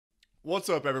What's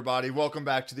up, everybody? Welcome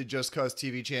back to the Just Cuz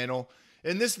TV channel.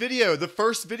 In this video, the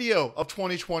first video of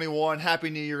 2021,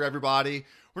 Happy New Year, everybody.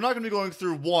 We're not going to be going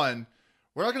through one.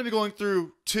 We're not going to be going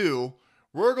through two.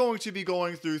 We're going to be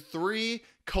going through three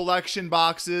collection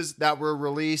boxes that were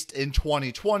released in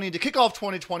 2020 to kick off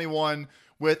 2021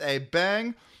 with a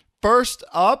bang. First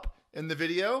up in the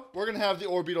video, we're going to have the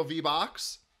Orbital V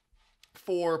box.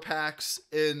 4 packs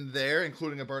in there,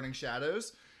 including a Burning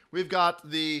Shadows. We've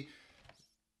got the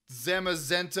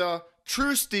Zamazenta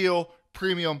True Steel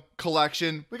Premium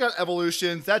Collection. We got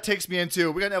Evolutions. That takes me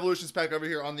into, we got an Evolutions pack over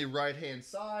here on the right-hand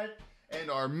side. And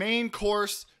our main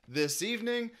course this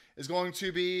evening is going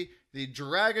to be the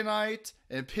Dragonite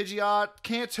and Pidgeot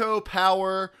Kanto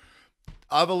Power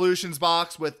Evolutions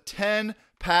box with 10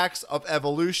 packs of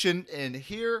Evolution in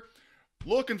here.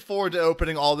 Looking forward to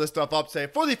opening all this stuff up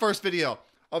today for the first video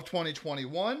of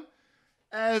 2021.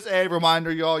 As a reminder,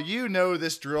 y'all, you know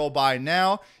this drill by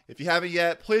now. If you haven't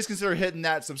yet, please consider hitting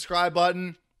that subscribe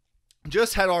button.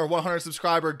 Just had our 100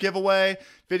 subscriber giveaway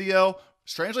video.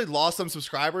 Strangely lost some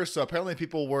subscribers, so apparently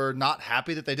people were not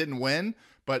happy that they didn't win,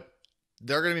 but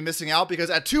they're going to be missing out because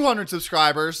at 200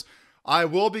 subscribers, I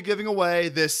will be giving away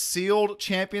this sealed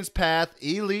Champions Path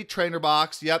Elite Trainer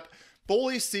box. Yep,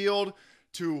 fully sealed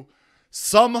to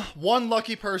one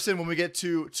lucky person when we get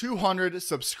to 200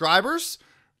 subscribers.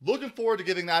 Looking forward to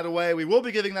giving that away. We will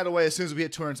be giving that away as soon as we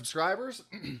hit 200 subscribers.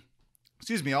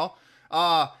 Excuse me, y'all.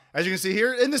 As you can see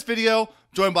here in this video,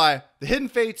 joined by the Hidden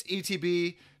Fates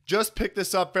ETB. Just picked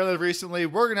this up fairly recently.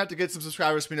 We're going to have to get some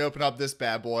subscribers for me to open up this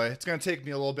bad boy. It's going to take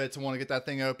me a little bit to want to get that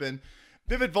thing open.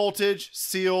 Vivid Voltage,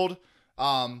 sealed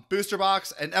booster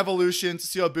box, and Evolutions,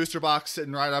 sealed booster box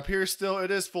sitting right up here still.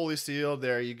 It is fully sealed.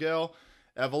 There you go.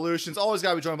 Evolutions. Always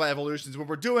got to be joined by Evolutions when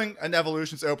we're doing an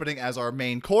Evolutions opening as our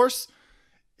main course.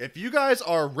 If you guys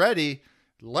are ready,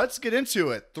 let's get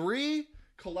into it. 3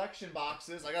 collection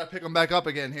boxes. I got to pick them back up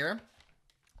again here.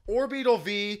 Orbital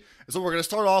V is what we're going to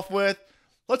start off with.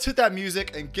 Let's hit that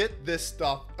music and get this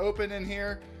stuff open in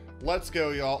here. Let's go,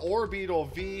 y'all. Orbital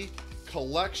V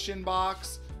collection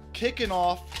box. Kicking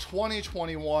off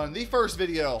 2021. The first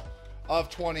video of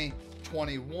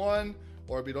 2021.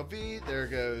 Orbital V, there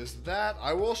goes that.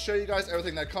 I will show you guys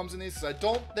everything that comes in these because I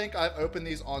don't think I've opened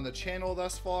these on the channel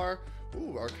thus far.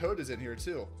 Ooh, our code is in here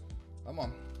too. Come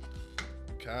on.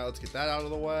 Okay, let's get that out of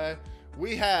the way.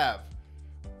 We have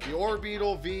the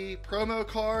Orbital V promo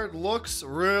card. Looks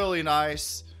really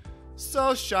nice.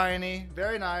 So shiny.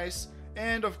 Very nice.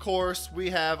 And of course, we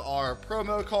have our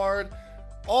promo card.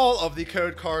 All of the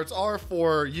code cards are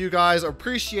for you guys.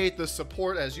 Appreciate the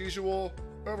support as usual.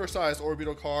 Oversized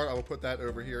Orbital card. I will put that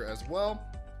over here as well.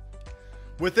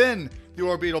 Within the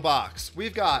Orbital box,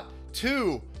 we've got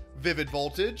 2 Vivid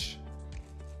Voltage,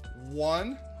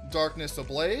 1 Darkness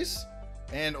Ablaze,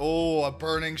 and oh, a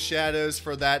Burning Shadows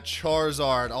for that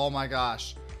Charizard. Oh my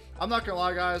gosh. I'm not gonna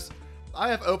lie, guys. I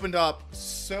have opened up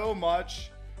so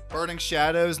much Burning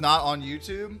Shadows, not on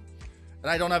YouTube, and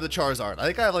I don't have the Charizard. I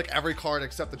think I have like every card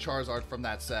except the Charizard from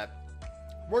that set.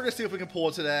 We're gonna see if we can pull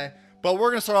it today. But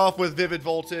we're going to start off with Vivid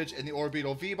Voltage in the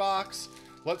Orbital V box.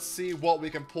 Let's see what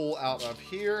we can pull out of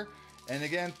here. And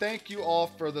again, thank you all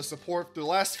for the support through the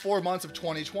last 4 months of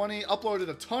 2020. Uploaded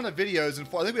a ton of videos.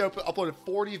 I think we uploaded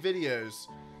 40 videos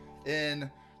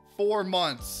in 4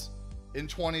 months in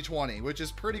 2020, which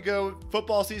is pretty good.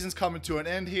 Football season's coming to an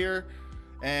end here.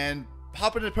 And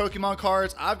hopping into Pokemon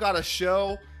cards, I've got a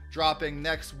show dropping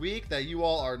next week that you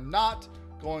all are not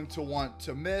going to want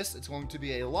to miss. It's going to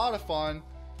be a lot of fun.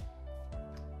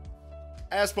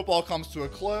 As football comes to a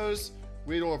close,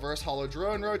 we will reverse holo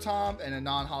drone Rotom and a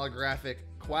non-holographic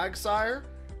Quagsire.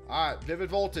 All right, Vivid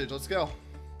Voltage, let's go.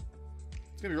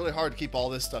 It's gonna be really hard to keep all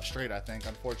this stuff straight, I think,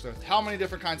 unfortunately, with how many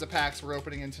different kinds of packs we're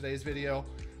opening in today's video.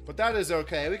 But that is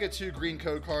okay. We get 2 green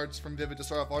code cards from Vivid to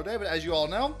start off our day, but as you all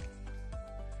know,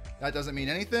 that doesn't mean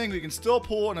anything. We can still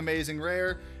pull an amazing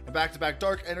rare and back-to-back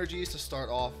Dark Energies to start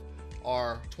off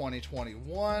our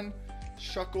 2021.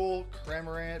 Shuckle,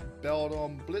 Cramorant,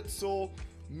 Beldum, Blitzel,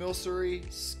 Milcery,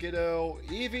 Skiddo,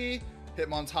 Eevee,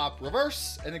 Hitmontop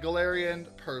Reverse, and a Galarian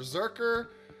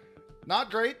Berserker. Not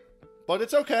great, but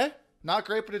it's okay. Not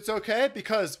great, but it's okay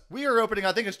because we are opening,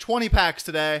 I think it's 20 packs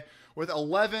today with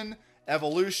 11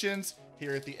 Evolutions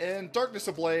here at the end. Darkness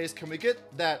Ablaze. Can we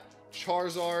get that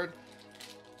Charizard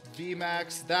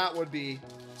VMAX? That would be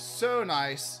so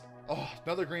nice. Oh,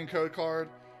 another green code card.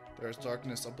 There's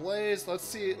Darkness Ablaze. Let's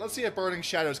see if Burning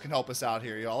Shadows can help us out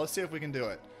here, y'all. Let's see if we can do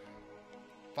it.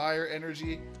 Fire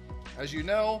Energy. As you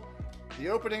know, the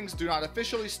openings do not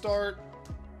officially start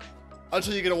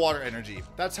until you get a Water Energy.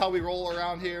 That's how we roll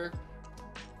around here.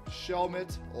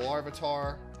 Shelmet,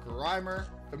 Larvitar, Grimer,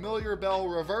 Familiar Bell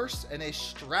Reverse, and a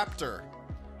Straptor.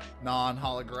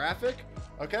 Non-holographic.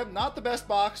 Okay, not the best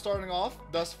box starting off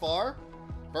thus far.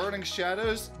 Burning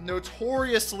Shadows,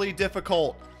 notoriously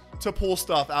difficult to pull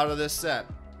stuff out of this set.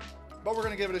 But we're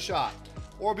going to give it a shot.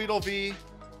 Orbital V,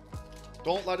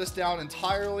 don't let us down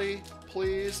entirely,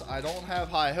 please. I don't have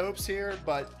high hopes here,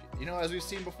 but, you know, as we've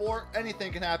seen before,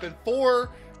 anything can happen. 4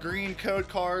 green code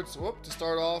cards, whoop, to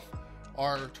start off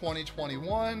our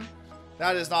 2021.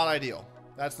 That is not ideal.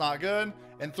 That's not good.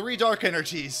 And 3 dark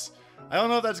energies. I don't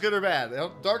know if that's good or bad.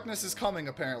 Darkness is coming,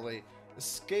 apparently.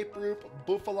 Escape Roop,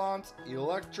 Buffalant,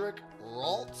 Electric,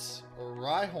 Ralts,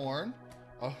 Rhyhorn,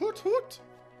 a Hoot Hoot,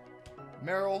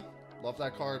 Meryl, love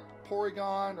that card,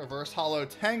 Porygon, Reverse Holo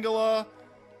Tangela,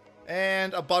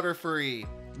 and a Butterfree,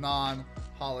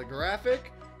 non-holographic.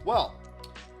 Well,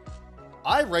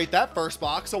 I rate that first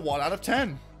box a 1 out of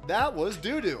 10. That was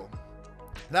doo-doo.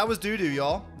 That was doo-doo,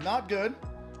 y'all. Not good.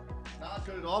 Not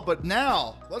good at all. But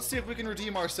now, let's see if we can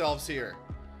redeem ourselves here.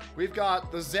 We've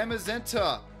got the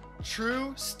Zamazenta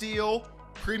True Steel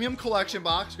Premium Collection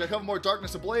box. We've got a couple more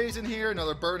Darkness Ablaze in here.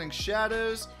 Another Burning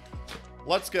Shadows.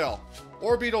 Let's go.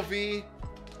 Orbital V.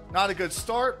 Not a good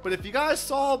start, but if you guys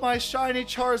saw my shiny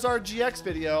Charizard GX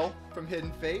video from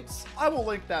Hidden Fates, I will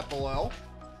link that below.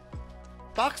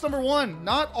 Box number 1,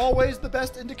 not always the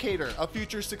best indicator of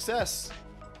future success.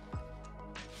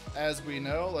 As we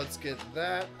know, let's get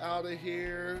that out of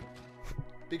here.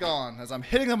 Be gone. As I'm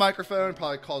hitting the microphone,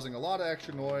 probably causing a lot of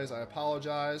extra noise. I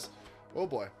apologize. Oh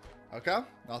boy. Okay,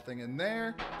 nothing in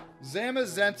there.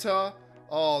 Zamazenta.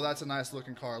 Oh, that's a nice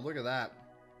looking card. Look at that.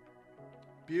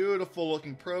 Beautiful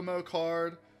looking promo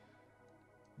card.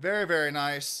 Very, very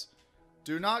nice.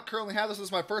 Do not currently have this. This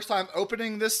is my first time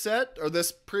opening this set, or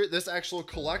this actual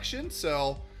collection.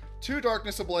 So, 2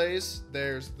 Darkness Ablaze.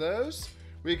 There's those.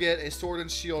 We get a Sword and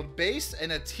Shield base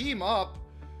and a team up.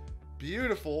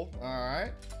 Beautiful. All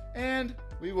right. And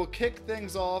we will kick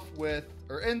things off with,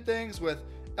 or end things with,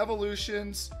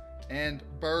 Evolutions and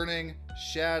Burning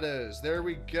Shadows. There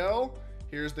we go.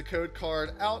 Here's the code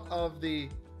card out of the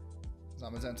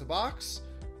Zamazenta box.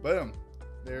 Boom.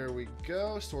 There we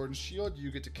go. Sword and Shield, you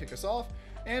get to kick us off.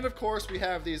 And of course, we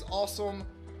have these awesome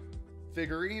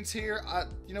figurines here.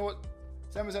 You know what?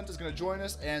 Zamazenta is going to join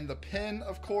us. And the pin,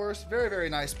 of course. Very, very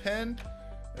nice pin.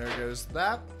 There goes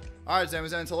that. All right,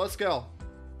 Zamazenta, let's go.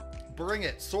 Bring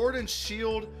it. Sword and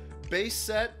Shield base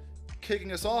set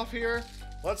kicking us off here.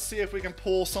 Let's see if we can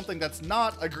pull something that's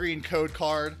not a green code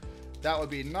card. That would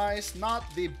be nice. Not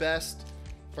the best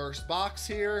first box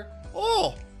here.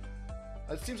 Oh!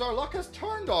 It seems our luck has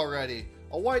turned already.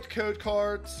 A white code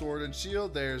card, Sword and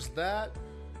Shield, there's that.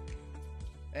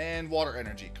 And Water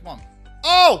Energy, come on.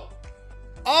 Oh!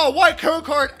 Oh, white code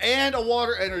card and a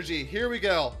Water Energy. Here we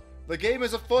go. The game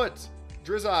is afoot.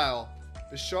 Drizzile,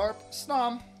 Bisharp,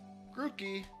 Snom,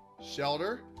 Grookey,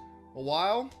 Shelter,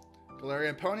 Mawile,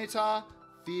 Galarian Ponyta,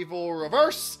 Thievul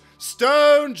Reverse,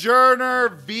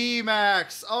 Stonejourner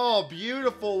VMAX. Oh,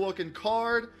 beautiful looking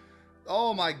card.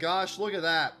 Oh my gosh, look at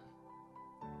that.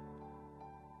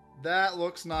 That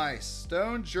looks nice.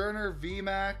 Stonejourner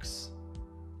VMAX.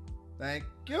 Thank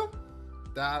you.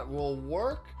 That will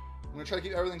work. I'm going to try to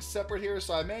keep everything separate here,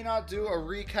 so I may not do a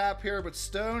recap here, but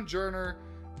Stonejourner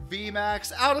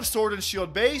VMAX out of Sword and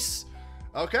Shield base.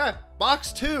 Okay,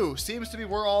 box 2 seems to be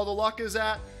where all the luck is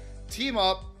at. Team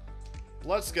up.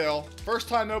 Let's go. First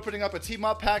time opening up a team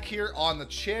up pack here on the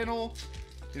channel.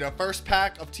 You know, first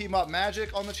pack of team up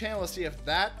magic on the channel. Let's see if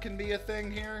that can be a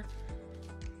thing here.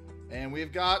 And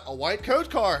we've got a white code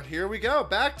card. Here we go.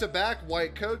 Back-to-back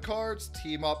white code cards.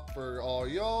 Team up for all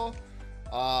y'all.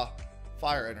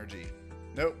 Fire Energy.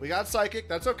 Nope, we got Psychic.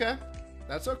 That's okay.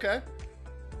 That's okay.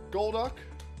 Golduck.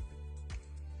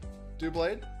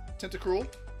 Doublade. Tentacruel.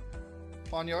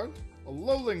 Ponyard. A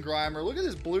Alolan Grimer. Look at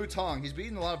his blue tongue. He's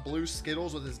beating a lot of blue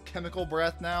Skittles with his chemical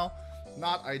breath now.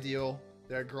 Not ideal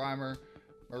there, Grimer.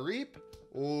 Mareep.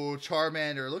 Ooh,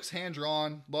 Charmander. Looks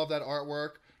hand-drawn. Love that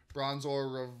artwork.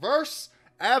 Bronzor Reverse.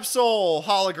 Absol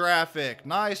holographic.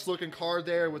 Nice looking card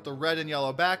there with the red and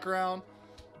yellow background.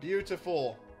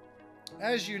 Beautiful.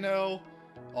 As you know,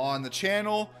 on the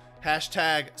channel,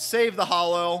 hashtag save the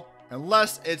holo.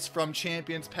 Unless it's from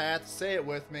Champion's Path. Say it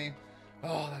with me.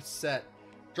 Oh, that's set.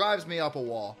 Drives me up a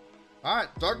wall. Alright,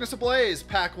 Darkness Ablaze,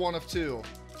 pack 1 of 2.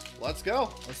 Let's go.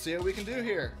 Let's see what we can do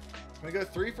here. I'm going to go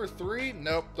 3 for 3.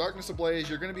 Nope, Darkness Ablaze,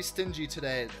 you're going to be stingy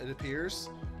today, it appears.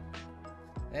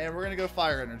 And we're going to go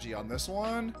Fire Energy on this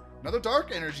one. Another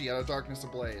Dark Energy out of Darkness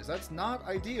Ablaze. That's not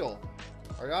ideal.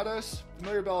 Ariados,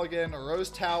 Familiar Bell again, Rose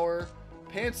Tower,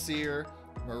 Panseer,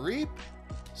 Mareep,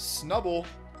 Snubble,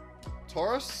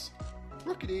 Taurus,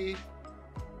 Rookity,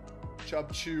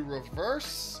 Chubchoo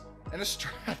reverse. And a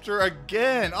Straptor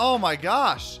again. Oh my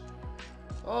gosh.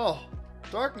 Oh,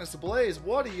 Darkness Ablaze,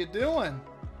 what are you doing?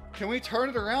 Can we turn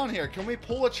it around here? Can we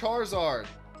pull a Charizard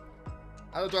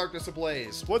out of Darkness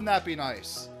Ablaze? Wouldn't that be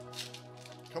nice?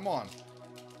 Come on.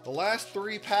 The last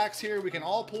 3 packs here, we can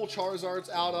all pull Charizards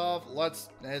out of.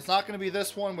 It's not going to be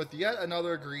this one with yet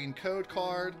another green code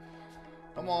card.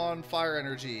 Come on, Fire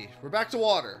Energy. We're back to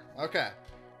water. Okay.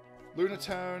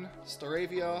 Lunatone,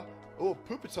 Staravia, oh,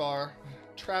 Pupitar,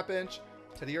 Trapinch,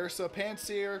 Teddiursa,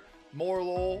 Pansear,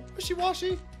 Morlul,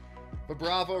 Wishy-Washy,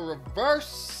 Vibrava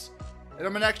reverse, and a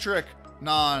Manectric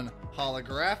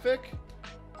non-holographic.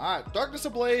 Alright, Darkness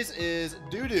Ablaze is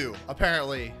doo-doo,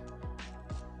 apparently.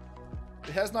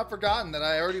 It has not forgotten that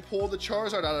I already pulled the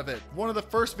Charizard out of it. One of the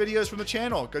first videos from the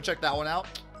channel. Go check that one out,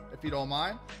 if you don't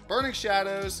mind. Burning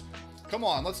Shadows. Come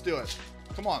on, let's do it.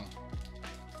 Come on.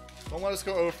 Don't let us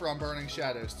go over on Burning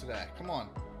Shadows today. Come on.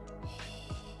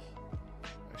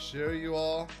 I show you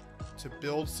all to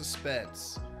build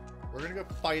suspense. We're going to go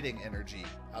Fighting Energy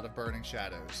out of Burning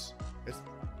Shadows.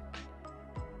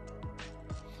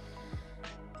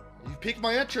 You piqued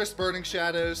my interest, Burning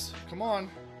Shadows. Come on.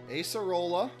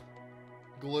 Acerola.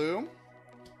 Gloom,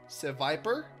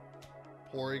 Seviper,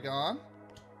 Porygon,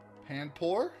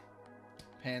 Panpour,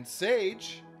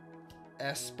 Pansage,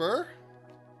 Esper,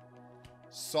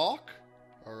 Sawk.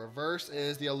 Our reverse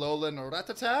is the Alolan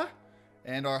Rattata.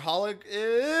 And our holo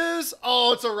is...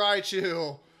 Oh, it's a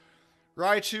Raichu.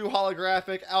 Raichu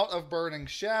holographic out of Burning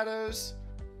Shadows.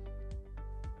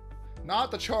 Not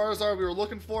the Charizard we were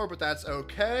looking for, but that's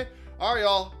okay. All right,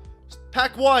 y'all.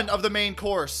 Pack 1 of the main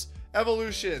course.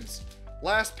 Evolutions.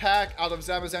 Last pack out of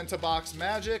Zamazenta Box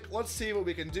Magic. Let's see what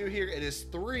we can do here. It is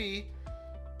 3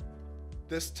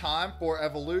 this time for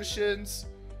Evolutions.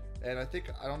 And I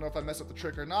don't know if I messed up the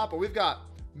trick or not, but we've got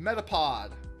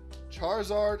Metapod,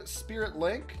 Charizard, Spirit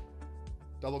Link,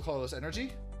 Double Colorless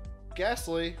Energy,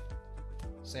 Ghastly,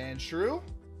 Sandshrew,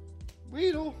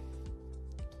 Weedle,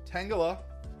 Tangela,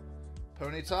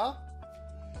 Ponyta,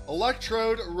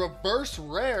 Electrode Reverse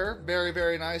Rare, very,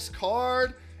 very nice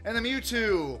card, and a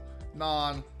Mewtwo.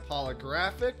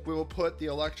 Non-holographic. We will put the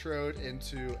Electrode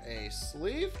into a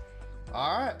sleeve.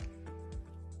 Alright.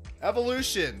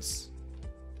 Evolutions.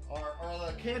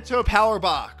 Our Kanto Power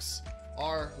Box.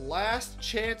 Our last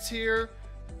chance here.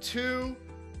 2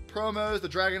 promos, the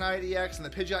Dragonite EX and the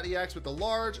Pidgeot EX with the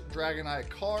large Dragonite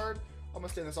card. I'm going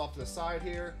to stand this off to the side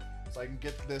here so I can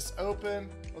get this open.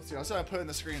 Let's see. I'll set I put it in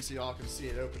the screen so y'all can see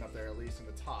it open up there, at least in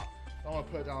the top. I don't want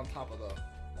to put it down on top of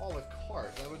all the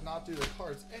cards. That would not do the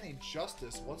cards any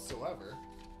justice whatsoever.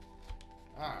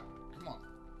 Alright, come on.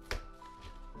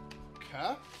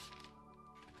 Okay.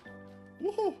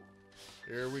 Woohoo!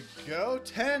 Here we go.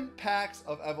 10 packs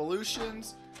of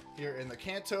Evolutions here in the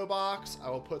Kanto box. I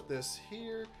will put this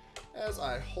here as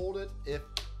I hold it if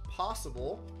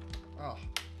possible. Oh.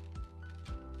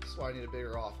 That's why I need a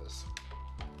bigger office.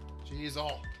 Jeez,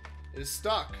 it is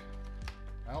stuck.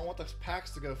 I don't want the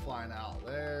packs to go flying out.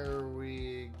 There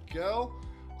we go.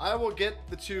 I will get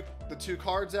the two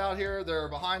cards out here. They're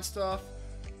behind stuff,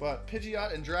 but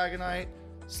Pidgeot and Dragonite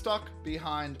stuck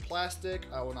behind plastic.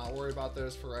 I will not worry about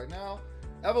those for right now.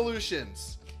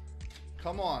 Evolutions.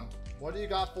 Come on. What do you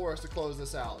got for us to close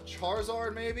this out?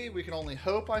 Charizard, maybe? We can only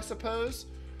hope, I suppose.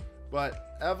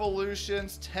 But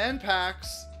Evolutions, 10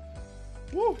 packs.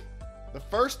 Woo! The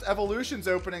first Evolutions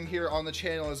opening here on the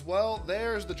channel as well.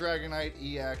 There's the Dragonite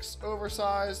EX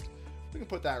oversized. We can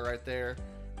put that right there.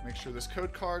 Make sure this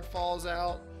code card falls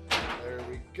out. There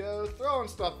we go. Throwing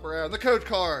stuff around. The code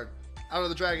card out of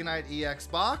the Dragonite EX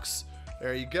box.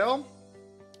 There you go.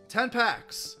 10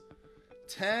 packs.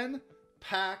 10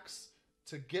 packs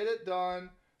to get it done.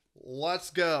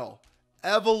 Let's go.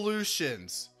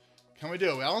 Evolutions. Can we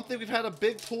do it? I don't think we've had a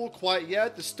big pull quite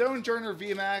yet. The Stonejourner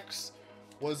VMAX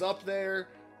was up there.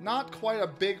 Not quite a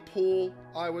big pull,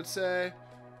 I would say.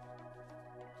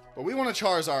 But we want a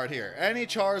Charizard here. Any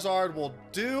Charizard will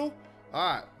do.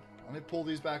 Alright. Let me pull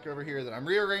these back over here. Then I'm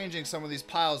rearranging some of these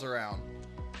piles around.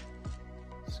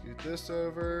 Scoot this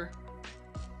over.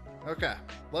 Okay.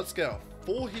 Let's go.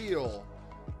 Full heal.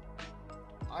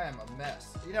 I am a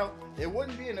mess. You know, it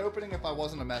wouldn't be an opening if I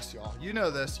wasn't a mess, y'all. You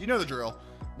know this. You know the drill.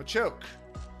 Machoke.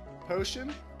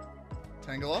 Potion.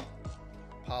 Tangela.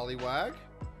 Poliwag.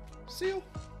 Seal.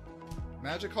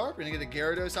 Magikarp. We're going to get a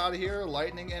Gyarados out of here.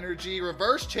 Lightning Energy.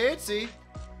 Reverse Chansey.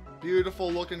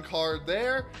 Beautiful looking card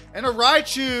there. And a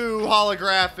Raichu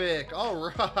holographic.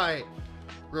 Alright.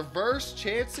 Reverse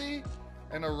Chansey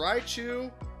and a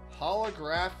Raichu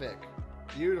holographic.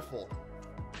 Beautiful.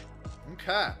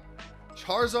 Okay.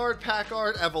 Charizard pack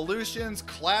art. Evolutions.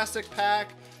 Classic pack.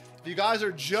 If you guys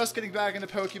are just getting back into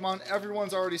Pokemon,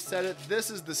 everyone's already said it.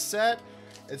 This is the set.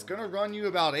 It's going to run you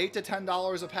about $8 to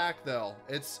 $10 a pack, though.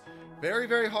 It's very,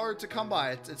 very hard to come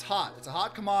by. It's hot. It's a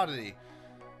hot commodity.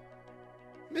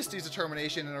 Misty's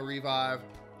Determination in a revive.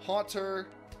 Haunter,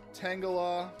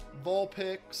 Tangela,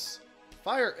 Vulpix,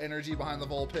 Fire Energy behind the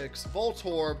Vulpix,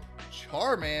 Voltorb,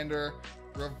 Charmander,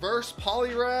 Reverse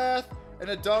Poliwrath, and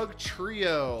a Doug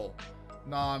Trio.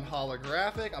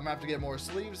 Non-holographic. I'm going to have to get more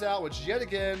sleeves out, which yet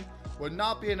again would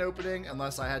not be an opening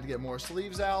unless I had to get more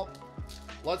sleeves out.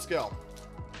 Let's go.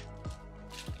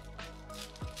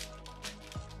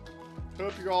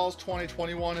 Hope your all's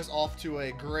 2021 is off to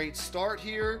a great start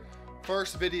here.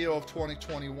 First video of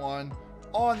 2021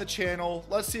 on the channel.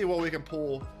 Let's see what we can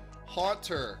pull.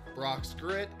 Haunter, Brock's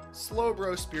Grit,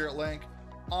 Slowbro Spirit Link,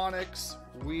 Onix,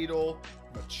 Weedle,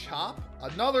 Machop,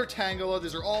 another Tangela.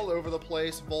 These are all over the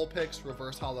place. Vulpix,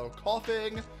 Reverse Hollow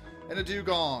Coughing, and a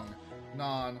Dugong.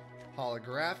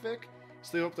 Non-holographic.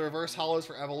 Sleeve up the Reverse Hollows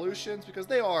for evolutions because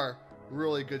they are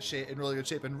really good shape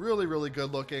and really, really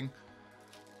good looking.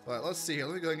 But let's see here.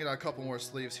 Let me go ahead and get a couple more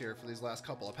sleeves here for these last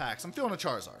couple of packs. I'm feeling a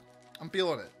Charizard. I'm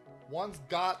feeling it. One's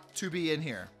got to be in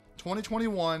here.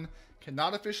 2021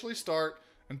 cannot officially start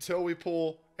until we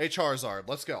pull a Charizard.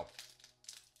 Let's go.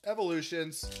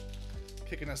 Evolutions.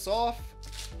 Kicking us off.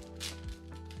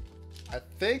 I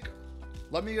think,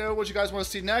 let me know what you guys want to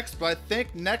see next, but I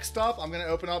think next up I'm going to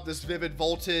open up this Vivid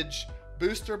Voltage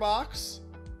booster box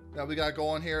that we got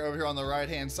going here over here on the right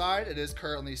hand side. It is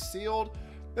currently sealed.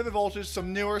 Vivid Voltage,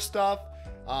 some newer stuff.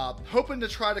 Hoping to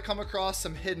try to come across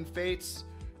some hidden fates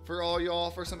for all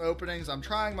y'all for some openings. I'm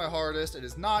trying my hardest. It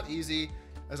is not easy,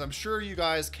 as I'm sure you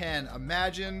guys can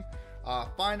imagine.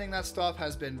 Finding that stuff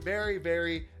has been very,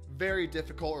 very, very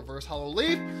difficult. Reverse Hollow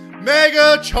Leaf.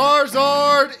 Mega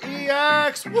Charizard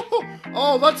EX. Woo!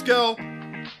 Oh, let's go.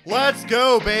 Let's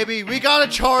go, baby. We got a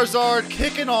Charizard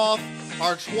kicking off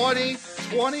our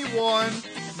 2021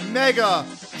 Mega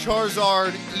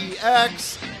Charizard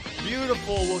EX.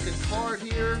 Beautiful looking card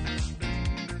here.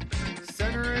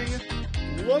 Centering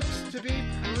looks to be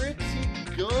pretty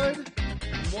good.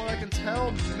 From what I can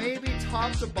tell, maybe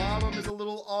top to bottom is a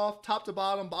little off. Top to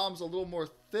bottom, bottom's a little more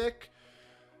thick.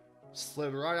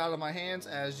 Slid right out of my hands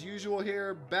as usual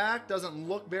here. Back doesn't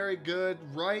look very good.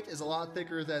 Right is a lot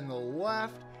thicker than the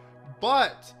left.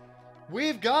 But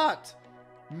we've got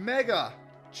Mega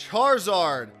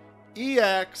Charizard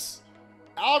EX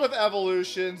out of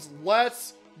evolutions.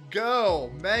 Let's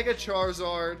go. Mega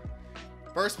Charizard.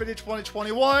 First video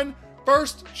 2021.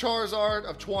 First Charizard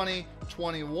of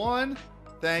 2021.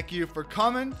 Thank you for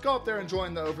coming. Go up there and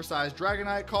join the oversized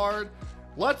Dragonite card.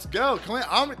 Let's go.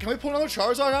 Can we pull another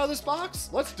Charizard out of this box?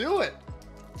 Let's do it.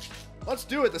 Let's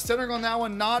do it. The centering on that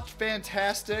one, not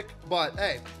fantastic, but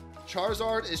hey,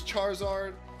 Charizard is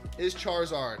Charizard is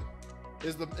Charizard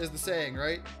is the saying,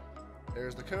 right?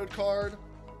 There's the code card.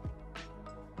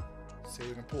 Let's see what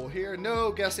we can pull here.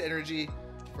 No guess energy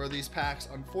for these packs,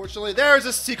 unfortunately. There's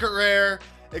a secret rare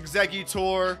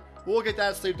Exeggutor. We'll get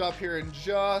that sleeved up here in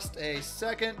just a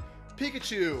second.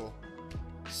 Pikachu,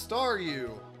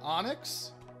 Staryu,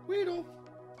 Onix, Weedle,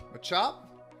 Machop,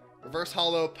 Reverse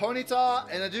Hollow Ponyta,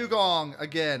 and a Dugong.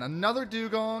 Again, another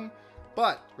Dugong,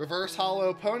 but Reverse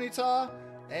Hollow Ponyta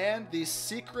and the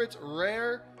secret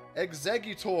rare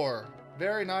Exeggutor.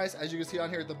 Very nice, as you can see on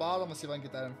here at the bottom. Let's see if I can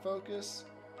get that in focus.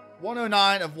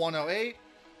 109 of 108.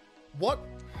 What?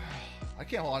 I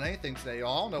can't hold on to anything today,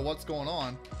 y'all. I don't know what's going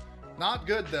on. Not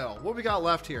good, though. What we got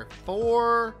left here?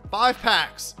 5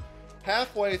 packs.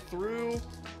 Halfway through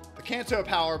the Kanto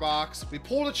Power box. We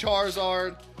pulled a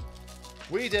Charizard.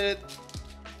 We did it.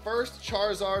 First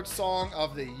Charizard song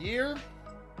of the year.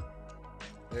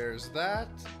 There's that.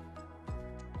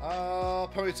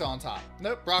 Ponyta on top.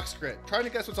 Nope, Brock's Grit. Trying to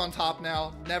guess what's on top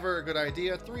now. Never a good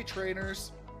idea. 3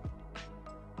 trainers.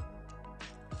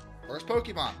 First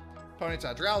Pokemon.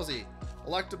 Ponyta, Drowsy,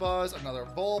 Electabuzz, another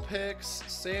Vulpix,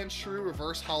 Sandshrew,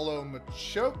 Reverse Hollow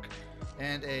Machoke,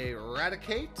 and a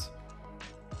Raticate.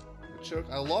 Machoke.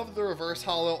 I love the Reverse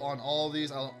Hollow on all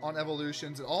these, on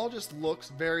evolutions. It all just looks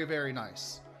very, very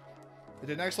nice. They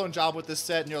did an excellent job with this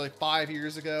set nearly 5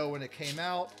 years ago when it came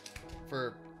out.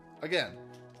 For, again,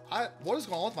 what is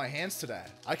going on with my hands today?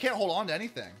 I can't hold on to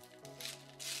anything.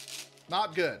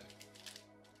 Not good.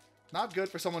 Not good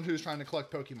for someone who's trying to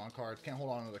collect Pokemon cards. Can't hold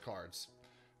on to the cards.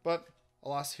 But,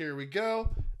 alas, here we go.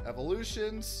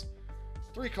 Evolutions.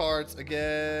 3 cards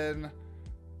again.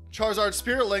 Charizard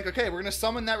Spirit Link. Okay, we're going to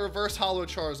summon that Reverse Hollow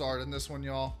Charizard in this one,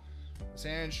 y'all.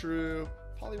 Sandshrew,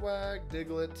 Poliwag,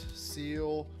 Diglett,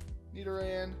 Seal,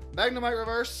 Nidoran, Magnemite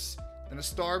Reverse, and a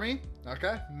Starmie.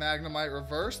 Okay, Magnemite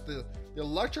reverse. The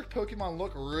electric Pokemon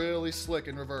look really slick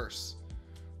in reverse.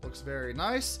 Looks very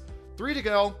nice. 3 to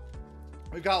go.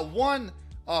 We've got 1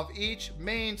 of each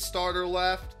main starter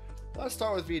left. Let's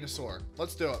start with Venusaur.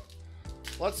 Let's do it.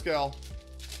 Let's go.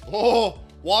 Oh,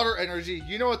 water energy.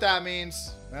 You know what that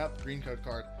means. Yep, green code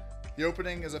card. The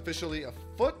opening is officially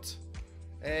afoot.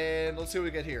 And let's see what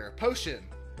we get here. Potion.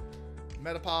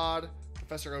 Metapod.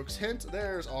 Professor Oak's hint.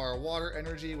 There's our water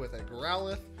energy with a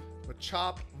Growlithe.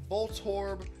 Machop.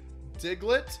 Voltorb.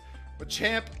 Diglett.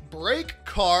 Machamp Break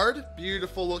card.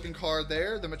 Beautiful looking card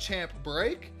there. The Machamp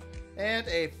Break. And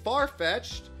a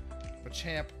Farfetch'd.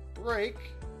 Machamp Break.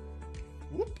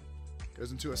 Whoop.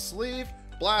 Goes into a sleeve.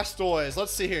 Blastoise.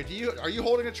 Let's see here. Are you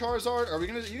holding a Charizard? Or are you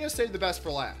gonna save the best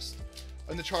for last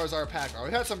in the Charizard pack art?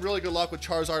 We've had some really good luck with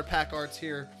Charizard pack arts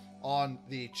here on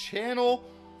the channel.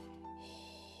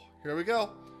 Here we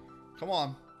go. Come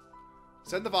on.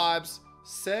 Send the vibes.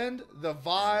 Send the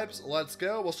vibes. Let's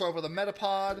go. We'll start with a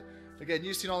Metapod. Again,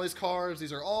 you've seen all these cards.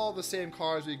 These are all the same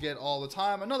cards we get all the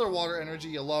time. Another water energy.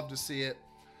 You love to see it.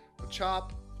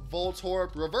 Machop,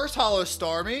 Voltorb, Reverse Hollow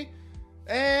Starmie,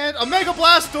 and a Mega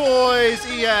Blastoise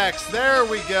EX. There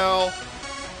we go.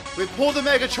 We pulled the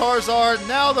Mega Charizard.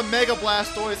 Now the Mega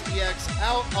Blastoise EX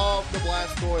out of the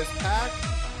Blastoise pack.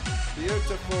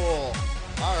 Beautiful.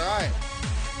 All right.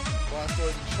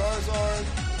 Blastoise and Charizard.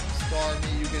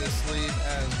 Starmie, you get a sleeve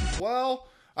as well.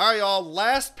 All right, y'all.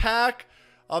 Last pack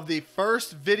of the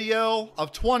first video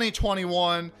of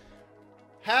 2021.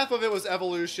 Half of it was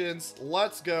evolutions.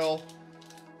 Let's go.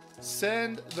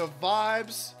 Send the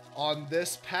vibes on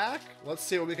this pack. Let's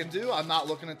see what we can do. I'm not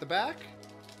looking at the back.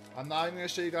 I'm not even going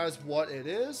to show you guys what it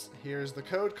is. Here's the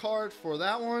code card for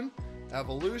that one.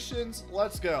 Evolutions.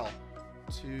 Let's go.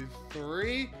 2,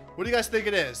 3. What do you guys think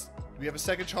it is? Do we have a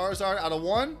second Charizard out of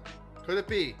 1? Could it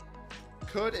be?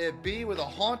 Could it be with a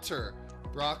Haunter?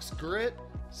 Brock's Grit.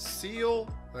 Seal.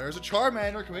 There's a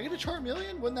Charmander. Can we get a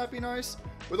Charmeleon? Wouldn't that be nice?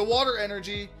 With a water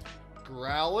energy.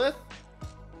 Growlithe.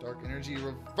 Dark energy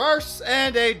reverse.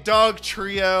 And a Doug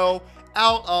Trio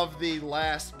out of the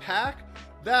last pack.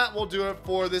 That will do it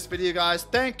for this video, guys.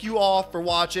 Thank you all for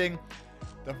watching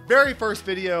the very first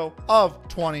video of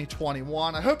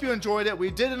 2021. I hope you enjoyed it.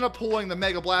 We did end up pulling the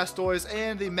Mega Blastoise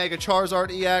and the Mega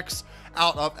Charizard EX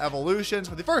out of Evolutions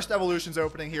for the first Evolutions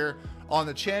opening here on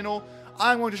the channel.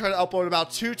 I'm going to try to upload about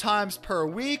 2 times per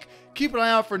week. Keep an eye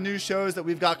out for new shows that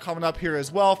we've got coming up here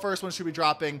as well. First one should be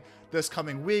dropping this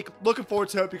coming week. Looking forward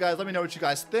to it, you guys. Let me know what you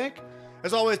guys think.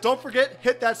 As always, don't forget,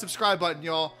 hit that subscribe button,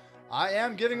 y'all. I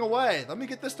am giving away. Let me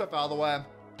get this stuff out of the way.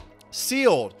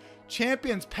 Sealed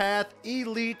Champions Path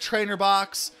Elite Trainer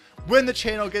Box when the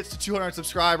channel gets to 200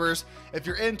 subscribers. If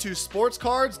you're into sports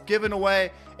cards, giving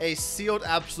away a sealed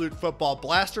Absolute Football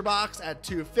Blaster Box at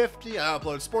 250. I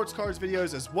upload sports cards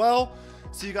videos as well.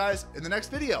 See you guys in the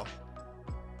next video.